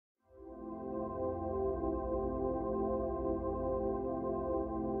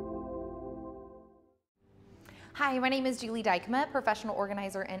Hi, my name is Julie Dykema, professional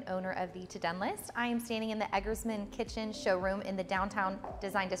organizer and owner of the To-Done List. I am standing in the Eggersmann Kitchen Showroom in the downtown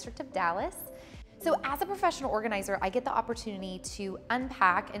design district of Dallas. So as a professional organizer, I get the opportunity to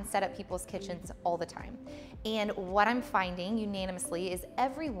unpack and set up people's kitchens all the time. And what I'm finding unanimously is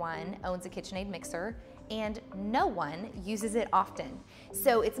everyone owns a KitchenAid mixer and no one uses it often.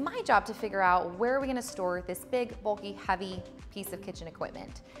 So it's my job to figure out where are we gonna store this big, bulky, heavy piece of kitchen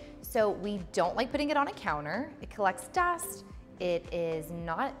equipment. So we don't like putting it on a counter. It collects dust. It is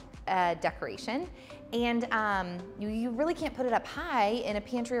not a decoration. And you really can't put it up high in a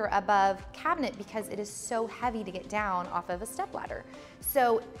pantry or above cabinet because it is so heavy to get down off of a stepladder.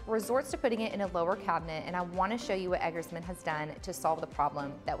 So resorts to putting it in a lower cabinet, and I want to show you what Eggersmann has done to solve the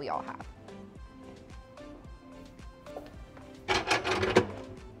problem that we all have.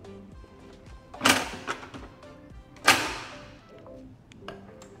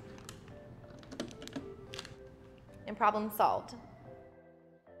 And problem solved.